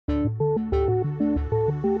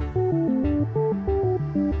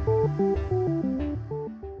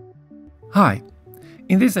Hi!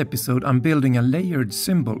 In this episode I'm building a layered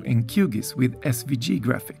symbol in QGIS with SVG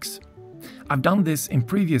graphics. I've done this in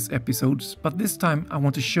previous episodes, but this time I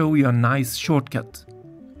want to show you a nice shortcut.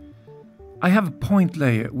 I have a point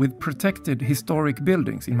layer with protected historic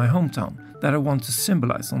buildings in my hometown that I want to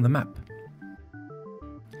symbolize on the map.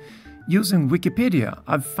 Using Wikipedia,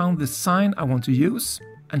 I've found the sign I want to use,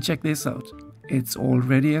 and check this out, it's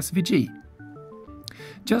already SVG.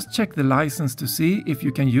 Just check the license to see if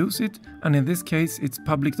you can use it, and in this case it's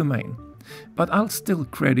public domain. But I'll still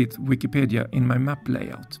credit Wikipedia in my map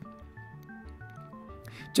layout.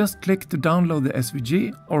 Just click to download the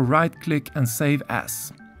SVG or right-click and save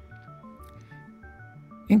as.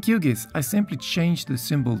 In QGIS, I simply change the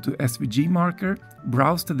symbol to SVG marker,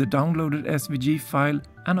 browse to the downloaded SVG file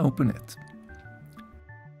and open it.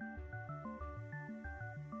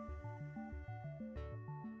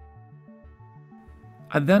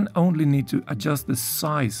 I then only need to adjust the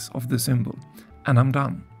size of the symbol, and I'm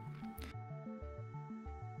done.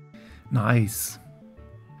 Nice!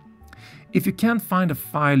 If you can't find a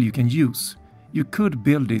file you can use, you could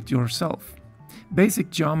build it yourself. Basic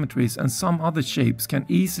geometries and some other shapes can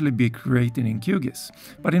easily be created in QGIS,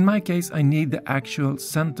 but in my case I need the actual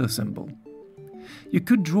center symbol. You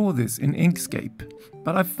could draw this in Inkscape,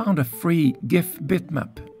 but I've found a free GIF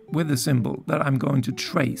bitmap with the symbol that I'm going to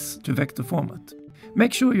trace to vector format.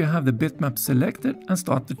 Make sure you have the bitmap selected and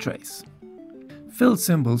start the trace. Fill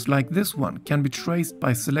symbols like this one can be traced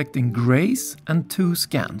by selecting grays and 2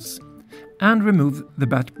 scans, and remove the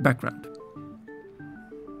background.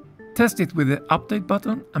 Test it with the update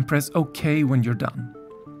button and press OK when you're done.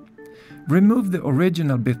 Remove the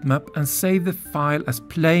original bitmap and save the file as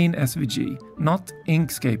plain SVG, not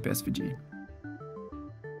Inkscape SVG.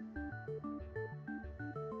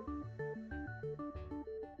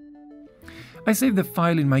 I saved the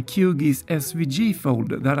file in my QGIS SVG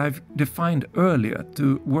folder that I've defined earlier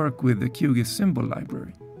to work with the QGIS symbol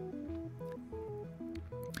library.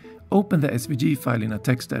 Open the SVG file in a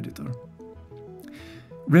text editor.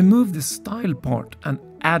 Remove the style part and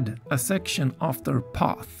add a section after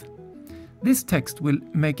path. This text will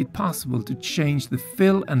make it possible to change the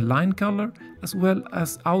fill and line color as well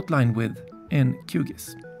as outline width in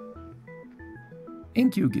QGIS. In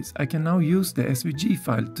QGIS, I can now use the SVG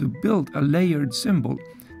file to build a layered symbol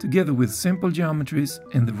together with simple geometries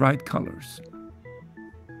in the right colors.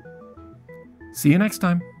 See you next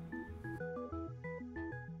time!